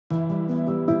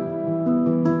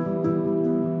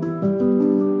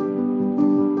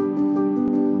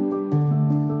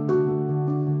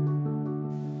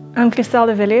I'm Christelle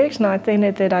de Villiers, and I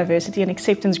attended the Diversity and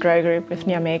Acceptance Grow Group with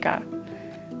Nyameka.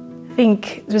 I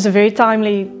think it was a very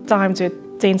timely time to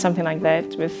attend something like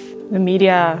that, with the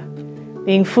media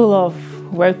being full of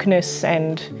wokeness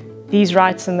and these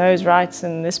rights and those rights,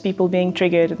 and this people being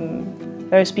triggered and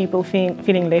those people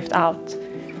feeling left out.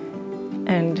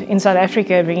 And in South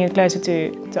Africa, bringing it closer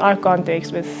to our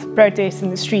context, with protests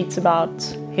in the streets about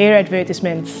hair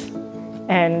advertisements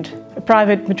and a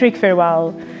private matric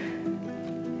farewell.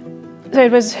 So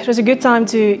it was a good time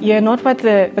to hear not what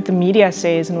the media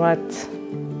says and what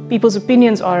people's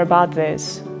opinions are about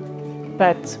this,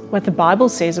 but what the Bible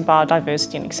says about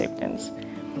diversity and acceptance.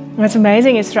 And what's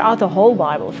amazing is throughout the whole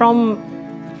Bible,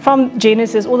 from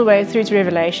Genesis all the way through to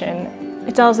Revelation,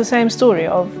 it tells the same story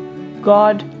of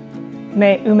God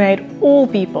who made all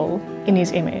people in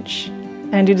His image,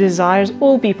 and who desires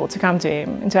all people to come to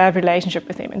Him and to have a relationship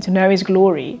with Him and to know His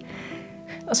glory.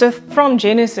 So from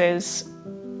Genesis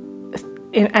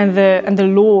and the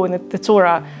law and the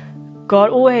Torah,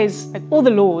 God always, like, all the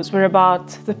laws were about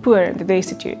the poor and the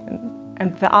destitute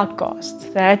and the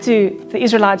outcast. The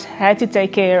Israelites had to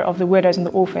take care of the widows and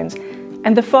the orphans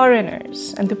and the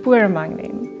foreigners and the poor among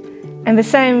them. And the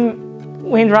same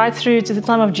went right through to the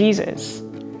time of Jesus.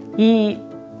 He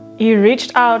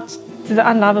reached out to the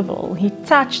unlovable. He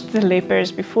touched the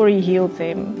lepers before He healed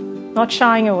them, not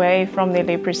shying away from their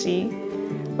leprosy,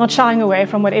 not shying away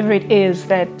from whatever it is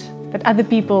that other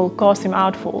people cast Him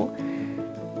out for.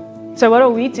 So what are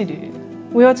we to do?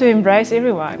 We are to embrace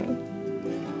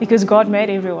everyone, because God made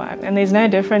everyone, and there's no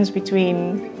difference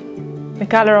between the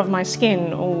color of my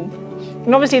skin.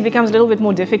 And obviously it becomes a little bit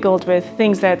more difficult with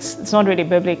things that's not really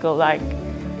biblical, like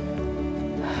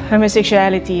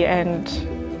homosexuality and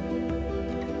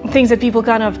things that people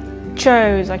kind of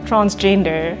chose, like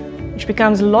transgender, which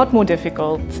becomes a lot more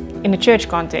difficult in a church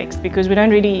context, because we're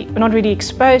not really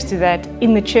exposed to that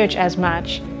in the church as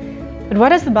much. But what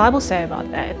does the Bible say about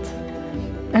that?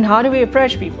 And how do we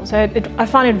approach people? So I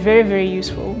find it very, very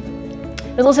useful.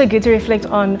 It's also good to reflect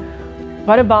on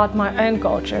what about my own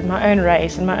culture, my own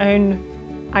race, and my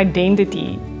own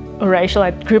identity, or racial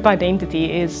group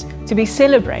identity, is to be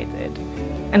celebrated,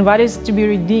 and what is to be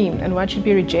redeemed and what should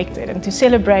be rejected, and to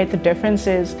celebrate the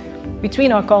differences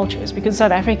between our cultures, because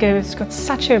South Africa has got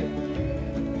such a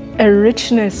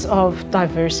richness of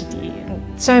diversity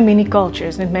and so many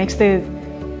cultures, and it makes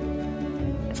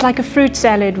it's like a fruit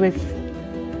salad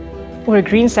or a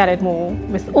green salad more,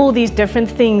 with all these different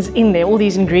things in there, all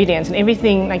these ingredients and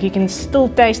everything. Like, you can still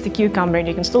taste the cucumber, and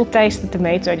you can still taste the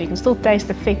tomato, and you can still taste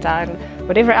the feta, and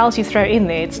whatever else you throw in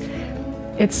there.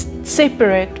 It's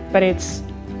separate, but it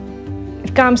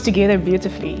comes together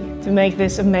beautifully to make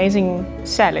this amazing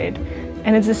salad.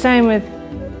 And it's the same with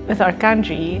our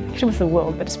country, actually with the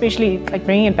world, but especially like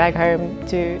bringing it back home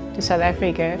to South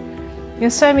Africa.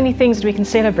 There's so many things that we can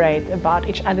celebrate about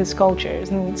each other's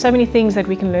cultures, and so many things that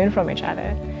we can learn from each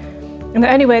other. And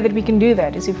the only way that we can do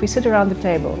that is if we sit around the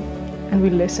table and we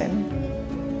listen.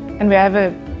 And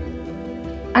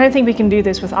I don't think we can do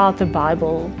this without the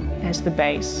Bible as the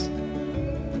base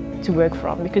to work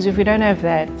from, because if we don't have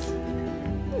that,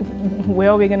 where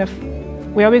are we going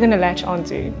to latch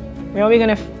onto? Where are we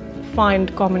going to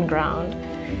find common ground?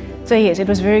 So yes, it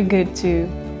was very good to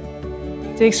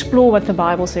explore what the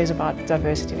Bible says about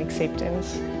diversity and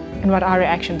acceptance, and what our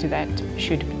reaction to that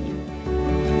should be.